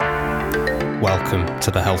Welcome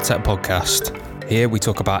to the Health Tech Podcast. Here we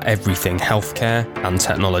talk about everything healthcare and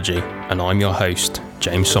technology, and I'm your host,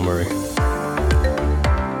 James Somaru.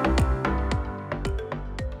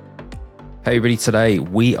 Hey everybody, today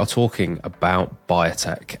we are talking about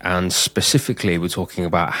biotech, and specifically we're talking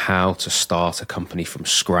about how to start a company from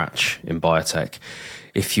scratch in biotech.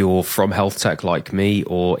 If you're from health tech like me,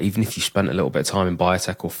 or even if you spent a little bit of time in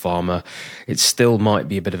biotech or pharma, it still might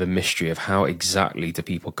be a bit of a mystery of how exactly do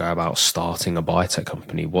people go about starting a biotech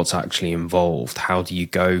company? What's actually involved? How do you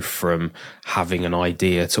go from having an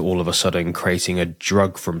idea to all of a sudden creating a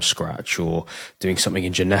drug from scratch, or doing something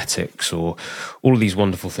in genetics, or all of these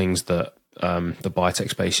wonderful things that the biotech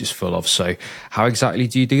space is full of. So how exactly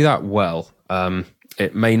do you do that? Well,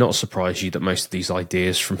 it may not surprise you that most of these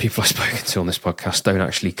ideas from people I've spoken to on this podcast don't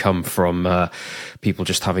actually come from people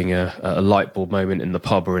just having a light bulb moment in the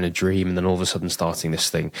pub or in a dream and then all of a sudden starting this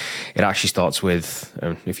thing. It actually starts with,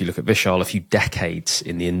 if you look at Vishal, a few decades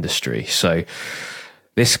in the industry. So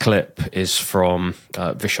this clip is from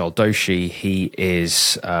Vishal Doshi. He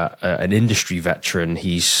is an industry veteran.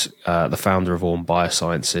 He's the founder of AUM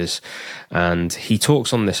Biosciences. And he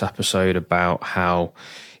talks on this episode about how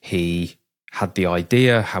he had the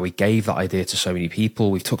idea, how he gave that idea to so many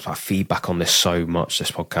people. We've talked about feedback on this so much,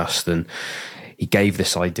 this podcast. And he gave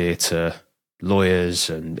this idea to lawyers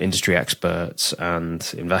and industry experts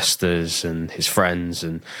and investors and his friends,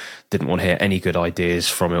 and didn't want to hear any good ideas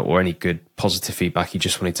from it or any good positive feedback. He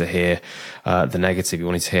just wanted to hear the negative. He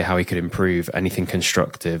wanted to hear how he could improve, anything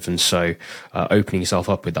constructive. And so opening yourself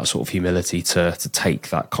up with that sort of humility to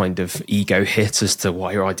take that kind of ego hit as to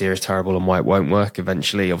why your idea is terrible and why it won't work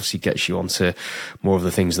eventually obviously gets you onto more of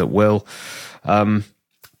the things that will.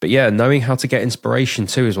 But yeah, knowing how to get inspiration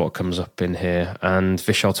too is what comes up in here. And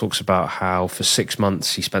Vishal talks about how for 6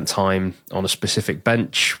 months he spent time on a specific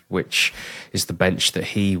bench, which is the bench that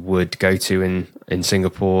he would go to in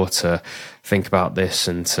Singapore to think about this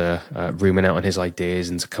and to ruminate on his ideas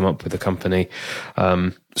and to come up with a company.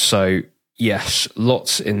 So yes,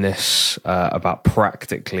 lots in this about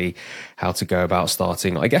practically how to go about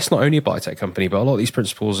starting, I guess, not only a biotech company, but a lot of these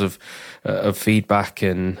principles of feedback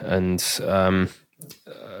and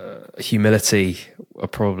humility are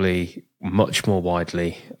probably much more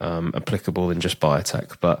widely applicable than just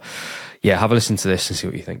biotech. But yeah, have a listen to this and see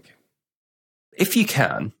what you think. If you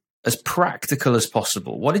can, as practical as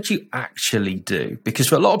possible, what did you actually do? Because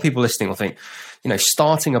for a lot of people listening will think,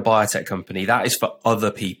 starting a biotech company, that is for other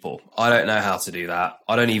people. I don't know how to do that.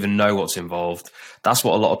 I don't even know what's involved. That's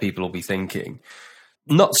what a lot of people will be thinking.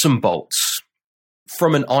 Nuts and bolts.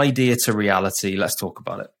 From an idea to reality, let's talk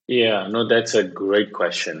about it. Yeah, no, that's a great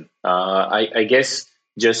question. I guess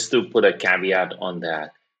just to put a caveat on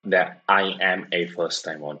that I am a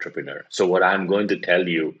first-time entrepreneur. So what I'm going to tell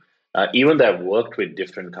you, even though I've worked with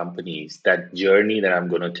different companies, that journey that I'm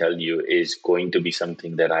going to tell you is going to be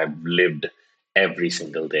something that I've lived every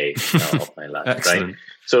single day of my life, right?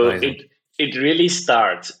 So amazing. It really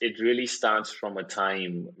starts from a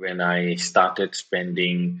time when I started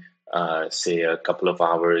spending say a couple of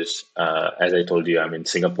hours. As I told you, I'm in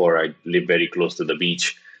Singapore. I live very close to the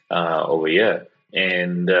beach over here.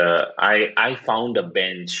 And I found a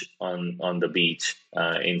bench on the beach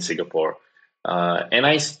in Singapore. And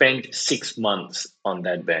I spent 6 months on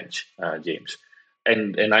that bench, James.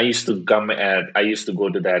 And I used to go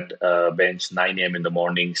to that bench 9 a.m. in the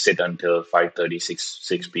morning, sit until 5:30,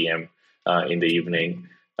 6 p.m. In the evening.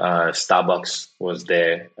 Starbucks was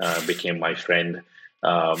there, became my friend.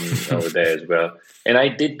 Over there as well. And I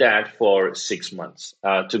did that for 6 months.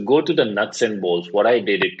 To go to the nuts and bolts, what I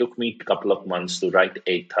did, it took me a couple of months to write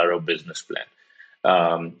a thorough business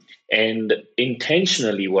plan. And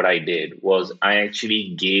intentionally what I did was I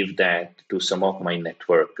actually gave that to some of my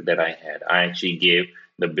network that I had. I actually gave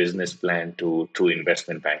the business plan to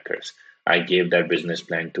investment bankers. I gave that business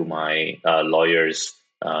plan to my lawyers,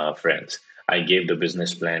 friends. I gave the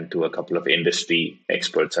business plan to a couple of industry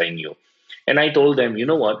experts I knew. And I told them, you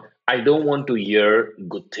know what? I don't want to hear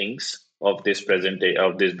good things of this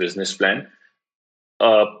business plan.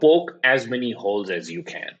 Poke as many holes as you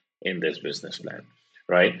can in this business plan,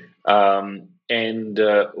 right?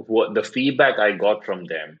 What the feedback I got from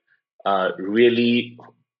them really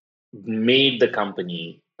made the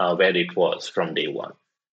company where it was from day one,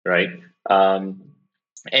 right? And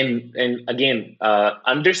again,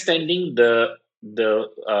 understanding the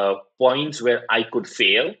points where I could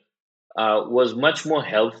fail was much more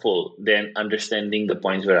helpful than understanding the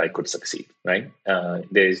points where I could succeed, right?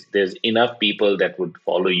 There's enough people that would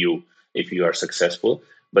follow you if you are successful,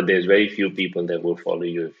 but there's very few people that will follow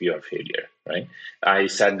you if you are a failure, right? I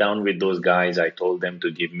sat down with those guys. I told them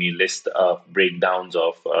to give me list of breakdowns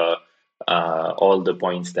of all the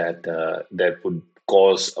points that would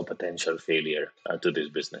cause a potential failure to this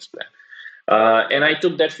business plan. And I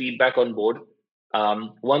took that feedback on board.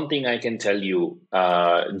 One thing I can tell you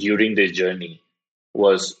during this journey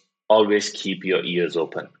was always keep your ears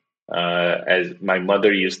open. As my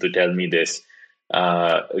mother used to tell me this,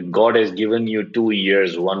 God has given you 2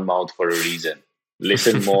 ears, one mouth for a reason.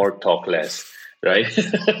 Listen more, talk less, right?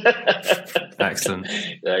 Excellent.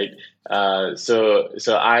 Right.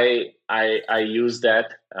 So I use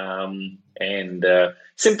that, and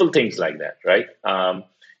simple things like that, right?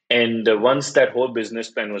 And once that whole business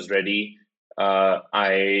plan was ready,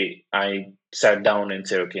 I sat down and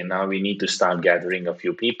said, okay, now we need to start gathering a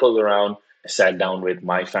few people around. Sat down with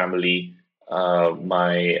my family,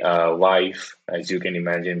 my wife. As you can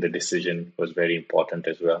imagine, the decision was very important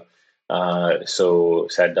as well. So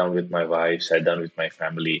sat down with my wife, sat down with my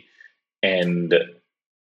family, and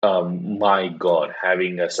my God,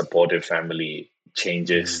 having a supportive family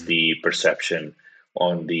changes the perception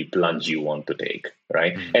on the plunge you want to take,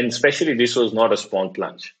 right? And especially this was not a small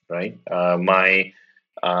plunge, right? My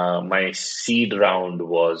seed round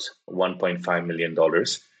was $1.5 million.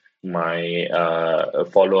 My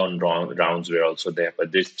follow-on rounds were also there,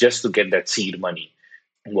 but this just to get that seed money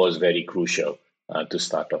was very crucial to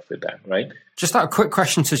start off with that, right? Just that quick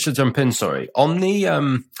question to jump in. Sorry, on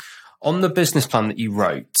the business plan that you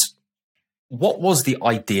wrote, what was the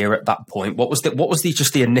idea at that point? What was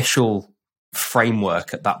the initial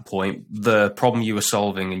framework at that point? The problem you were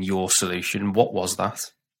solving and your solution. What was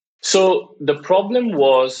that? So the problem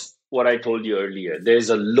was what I told you earlier. There's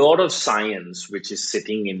a lot of science which is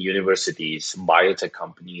sitting in universities, biotech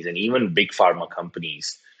companies, and even big pharma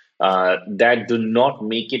companies that do not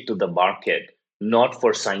make it to the market, not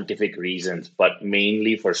for scientific reasons, but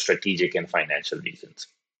mainly for strategic and financial reasons.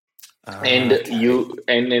 And Okay.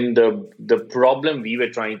 the problem we were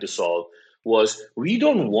trying to solve was we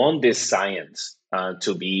don't want this science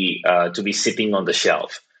to be sitting on the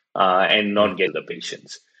shelf and not get the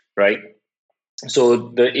patients, right? So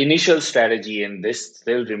the initial strategy, and this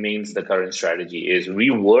still remains the current strategy, is we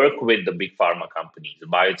work with the big pharma companies, the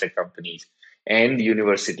biotech companies, and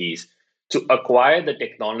universities to acquire the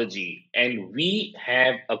technology. And we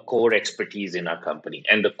have a core expertise in our company.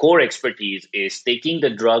 And the core expertise is taking the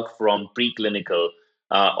drug from preclinical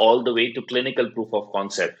all the way to clinical proof of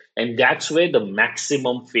concept. And that's where the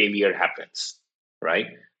maximum failure happens,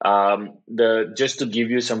 right? The Just to give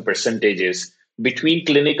you some percentages, between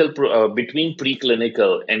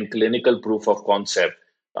preclinical and clinical proof of concept,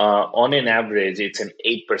 on an average, it's an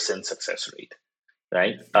 8% success rate,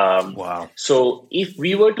 right? Wow. So if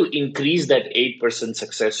we were to increase that 8%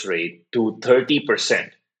 success rate to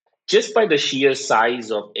 30%, just by the sheer size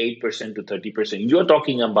of 8% to 30%, you're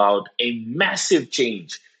talking about a massive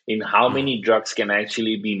change in how many drugs can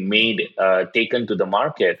actually be made, taken to the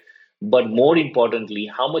market, but more importantly,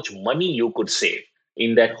 how much money you could save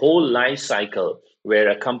in that whole life cycle where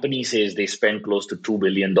a company says they spend close to $2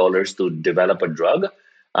 billion to develop a drug.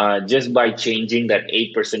 Just by changing that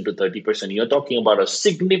 8% to 30%, you're talking about a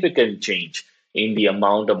significant change in the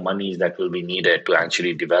amount of monies that will be needed to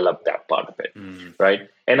actually develop that part of it, right?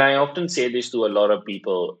 And I often say this to a lot of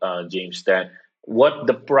people, James, that what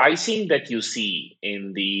the pricing that you see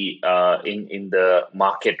in the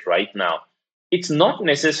market right now, it's not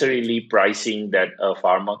necessarily pricing that a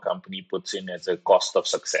pharma company puts in as a cost of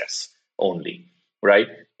success only, right?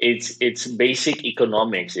 It's basic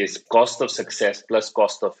economics. It's cost of success plus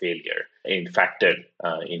cost of failure in factored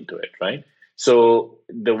into it, right? So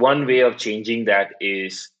the one way of changing that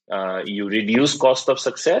is you reduce cost of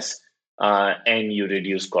success and you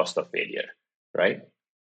reduce cost of failure, right?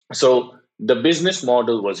 So the business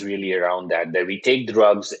model was really around that we take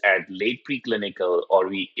drugs at late preclinical, or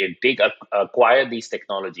we acquire these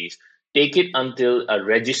technologies, take it until a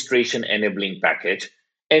registration enabling package,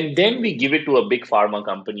 and then we give it to a big pharma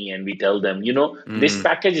company and we tell them, this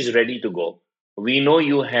package is ready to go. We know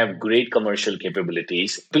you have great commercial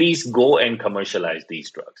capabilities. Please go and commercialize these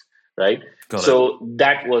drugs, right? Got it. So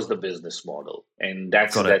that was the business model, and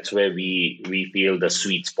that's Got it. that's where we feel the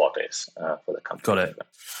sweet spot is for the company. Got it.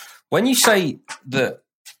 When you say that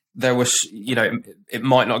there was, it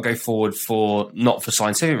might not go forward not for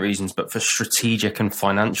scientific reasons, but for strategic and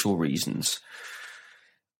financial reasons,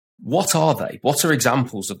 what are they? What are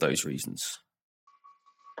examples of those reasons?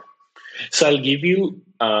 So I'll give you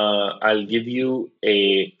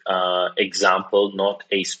a example, not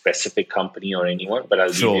a specific company or anyone, but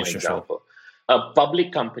I'll give you an example. A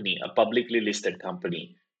public company, a publicly listed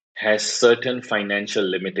company, has certain financial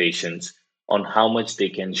limitations on how much they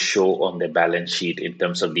can show on their balance sheet in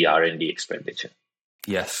terms of the R&D expenditure.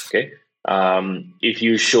 Yes. Okay. If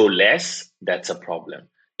you show less, that's a problem.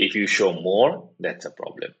 If you show more, that's a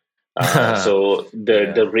problem. So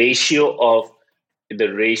Yeah. the ratio of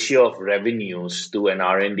revenues to an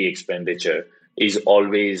R&D expenditure is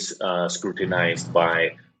always scrutinized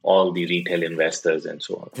by all the retail investors and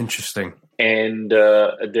so on. Interesting. And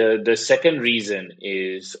the second reason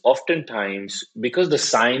is oftentimes because the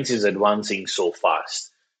science is advancing so fast,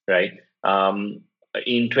 right?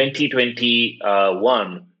 In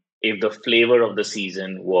 2021, if the flavor of the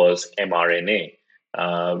season was mRNA,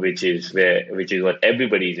 which is what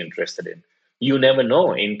everybody is interested in, you never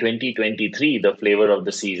know. In 2023, the flavor of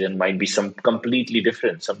the season might be something completely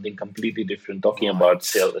different, talking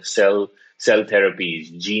about Right. cell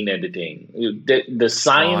therapies, gene editing. The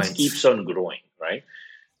science Right. keeps on growing, right?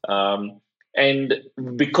 Um, and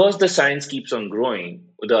because the science keeps on growing,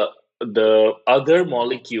 the other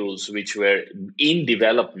molecules which were in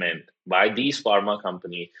development by these pharma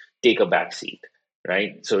companies take a backseat,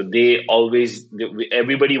 right? So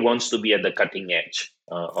everybody wants to be at the cutting edge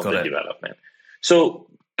of Got the it. development. So,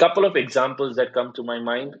 couple of examples that come to my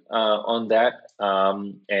mind on that,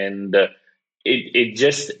 and it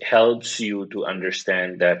just helps you to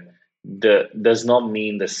understand that the does not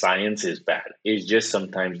mean the science is bad. It's just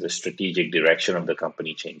sometimes the strategic direction of the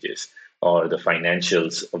company changes or the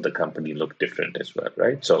financials of the company look different as well,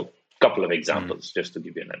 right? So, couple of Mm. examples just to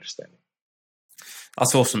give you an understanding.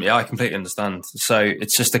 That's awesome. Yeah, I completely understand. So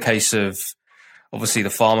it's just a case of obviously the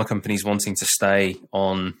pharma companies wanting to stay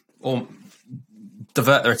on or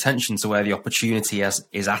divert their attention to where the opportunity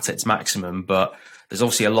is at its maximum, but there's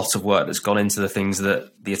obviously a lot of work that's gone into the things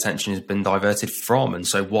that the attention has been diverted from. And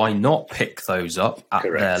so why not pick those up at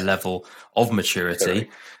their Correct. level of maturity,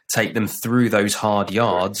 Correct. take them through those hard Correct.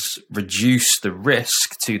 yards, reduce the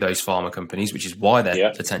risk to those pharma companies, which is why their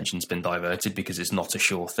Yeah. attention's been diverted because it's not a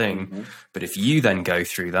sure thing. Mm-hmm. But if you then go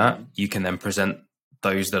through that, Mm-hmm. you can then present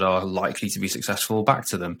those that are likely to be successful back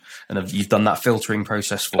to them. And you've done that filtering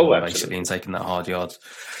process for Oh, them, absolutely. basically, and taken that hard yard.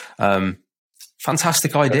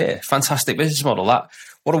 Fantastic idea. Fantastic business model.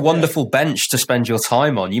 What a wonderful bench to spend your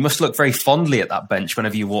time on. You must look very fondly at that bench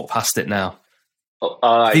whenever you walk past it now. Oh,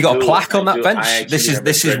 Have I you got a do. plaque on I that do. I bench? actually have a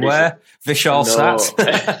This is tradition. where Vishal No.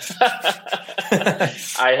 sat.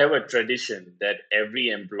 I have a tradition that every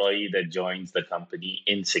employee that joins the company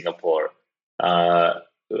in Singapore,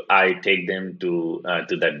 I take them to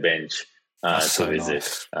that bench That's to so visit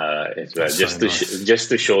nice. as well, That's so nice. just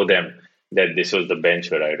to show them that this was the bench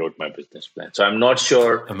where I wrote my business plan. So I'm not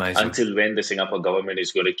sure Amazing. until when the Singapore government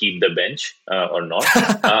is going to keep the bench or not.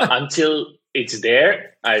 Until it's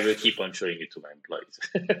there, I will keep on showing it to my employees.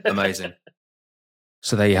 Amazing.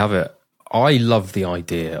 So there you have it. I love the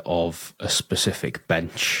idea of a specific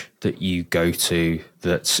bench that you go to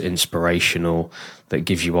that's inspirational, that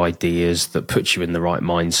gives you ideas, that puts you in the right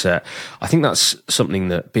mindset. I think that's something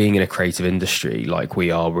that being in a creative industry like we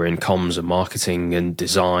are, we're in comms and marketing and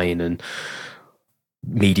design and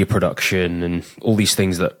media production and all these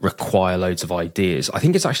things that require loads of ideas. I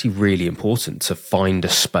think it's actually really important to find a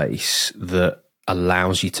space that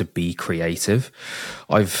allows you to be creative.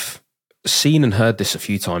 I've seen and heard this a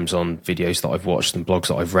few times on videos that I've watched and blogs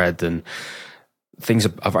that I've read and things.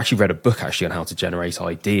 I've actually read a book actually on how to generate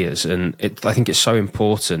ideas, and I think it's so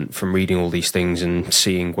important from reading all these things and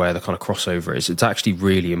seeing where the kind of crossover is. It's actually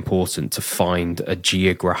really important to find a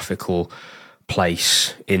geographical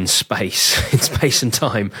place in space and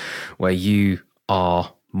time where you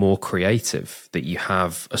are more creative, that you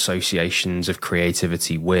have associations of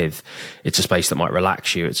creativity with. It's a space that might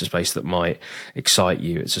relax you. It's a space that might excite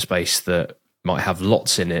you. It's a space that might have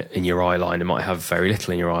lots in it in your eye line. It might have very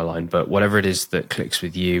little in your eye line, but whatever it is that clicks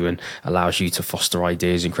with you and allows you to foster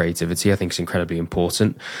ideas and creativity, I think is incredibly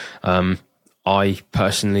important. I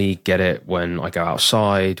personally get it when I go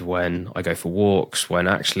outside, when I go for walks, when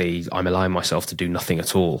actually I'm allowing myself to do nothing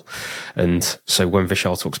at all. And so when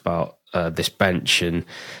Vishal talks about this bench and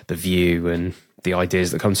the view and the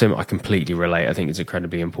ideas that come to him, I completely relate. I think it's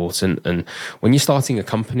incredibly important. And when you're starting a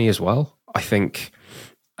company as well, I think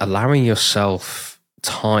allowing yourself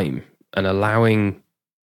time and allowing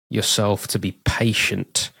yourself to be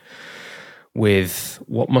patient with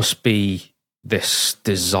what must be this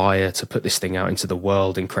desire to put this thing out into the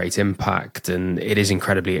world and create impact, and it is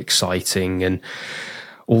incredibly exciting and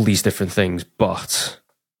all these different things, but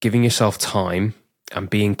giving yourself time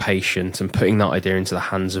and being patient and putting that idea into the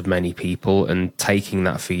hands of many people and taking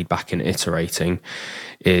that feedback and iterating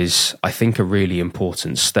is, I think, a really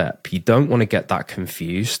important step. You don't want to get that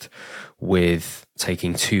confused with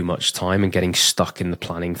taking too much time and getting stuck in the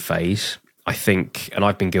planning phase. I think, and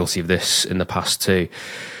I've been guilty of this in the past too,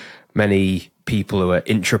 many people who are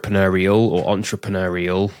intrapreneurial or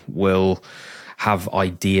entrepreneurial will have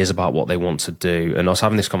ideas about what they want to do. And I was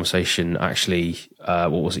having this conversation actually,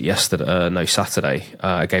 what was it, Saturday.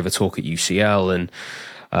 I gave a talk at UCL,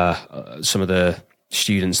 and some of the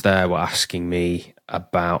students there were asking me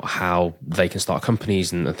about how they can start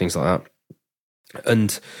companies and things like that.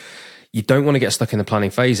 And you don't want to get stuck in the planning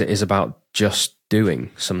phase. It is about just doing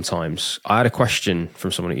sometimes. I had a question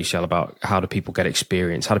from someone at UCL about how do people get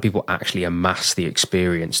experience? How do people actually amass the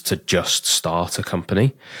experience to just start a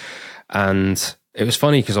company? And it was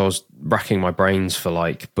funny because I was racking my brains for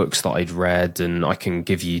like books that I'd read, and I can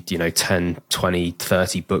give you, 10, 20,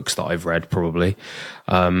 30 books that I've read probably.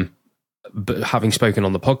 But having spoken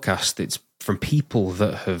on the podcast, it's from people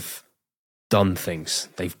that have done things.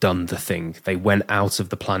 They've done the thing. They went out of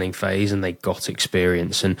the planning phase and they got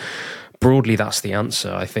experience. And broadly, that's the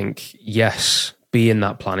answer. I think, yes, be in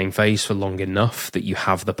that planning phase for long enough that you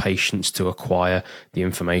have the patience to acquire the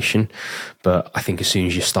information. But I think as soon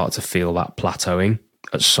as you start to feel that plateauing,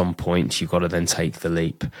 at some point, you've got to then take the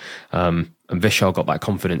leap. And Vishal got that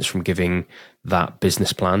confidence from giving that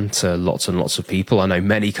business plan to lots and lots of people. I know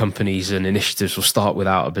many companies and initiatives will start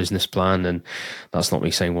without a business plan, and that's not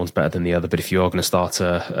me saying one's better than the other. But if you are going to start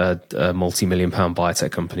a multi-million-pound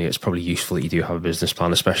biotech company, it's probably useful that you do have a business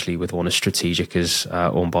plan, especially with one as strategic as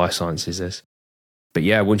AUM Biosciences is. But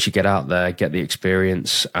yeah, once you get out there, get the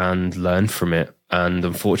experience and learn from it. And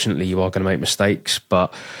unfortunately, you are going to make mistakes,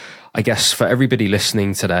 but I guess for everybody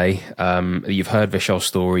listening today, you've heard Vishal's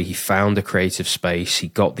story. He found a creative space. He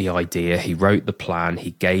got the idea. He wrote the plan.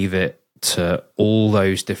 He gave it to all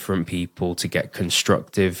those different people to get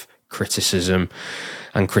constructive criticism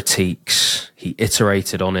and critiques. He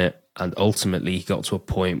iterated on it, and ultimately he got to a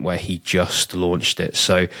point where he just launched it.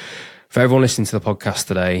 So for everyone listening to the podcast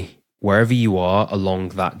today, wherever you are along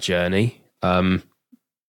that journey, go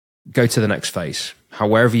to the next phase.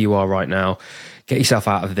 However you are right now, get yourself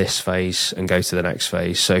out of this phase and go to the next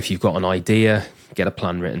phase. So if you've got an idea, get a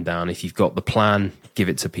plan written down. If you've got the plan, give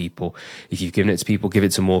it to people. If you've given it to people, give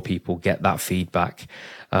it to more people. Get that feedback,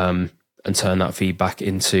 and turn that feedback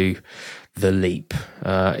into the leap.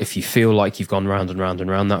 If you feel like you've gone round and round and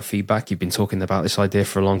round that feedback, you've been talking about this idea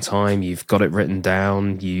for a long time, you've got it written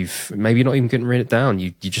down, you've maybe not even written it down,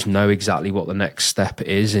 you just know exactly what the next step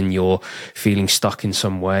is, and you're feeling stuck in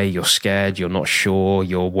some way, you're scared, you're not sure,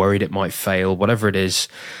 you're worried it might fail, whatever it is,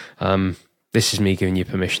 this is me giving you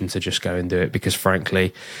permission to just go and do it, because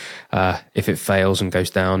frankly, if it fails and goes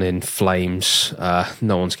down in flames,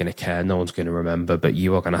 no one's going to care, no one's going to remember, but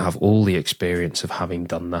you are going to have all the experience of having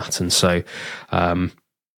done that. And so,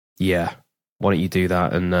 yeah, why don't you do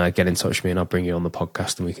that and get in touch with me, and I'll bring you on the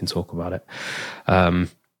podcast and we can talk about it.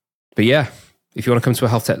 But yeah, if you want to come to a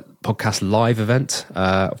Health Tech Podcast live event,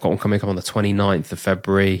 I've got one coming up on the 29th of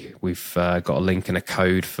February. We've got a link and a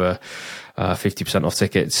code for 50% off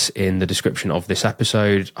tickets in the description of this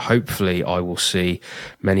episode. Hopefully I will see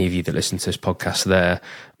many of you that listen to this podcast there.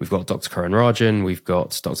 We've got Dr. Karan Rajan. We've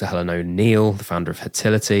got Dr. Helen O'Neill, the founder of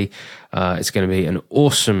Fertility. It's going to be an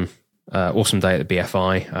awesome day at the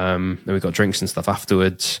BFI. Then we've got drinks and stuff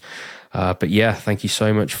afterwards. But yeah, thank you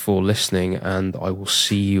so much for listening, and I will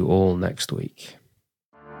see you all next week.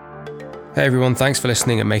 Hey everyone, thanks for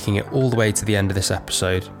listening and making it all the way to the end of this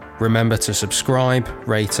episode. Remember to subscribe,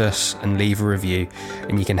 rate us, and leave a review.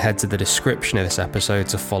 And you can head to the description of this episode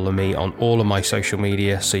to follow me on all of my social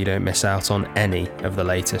media so you don't miss out on any of the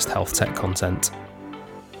latest health tech content.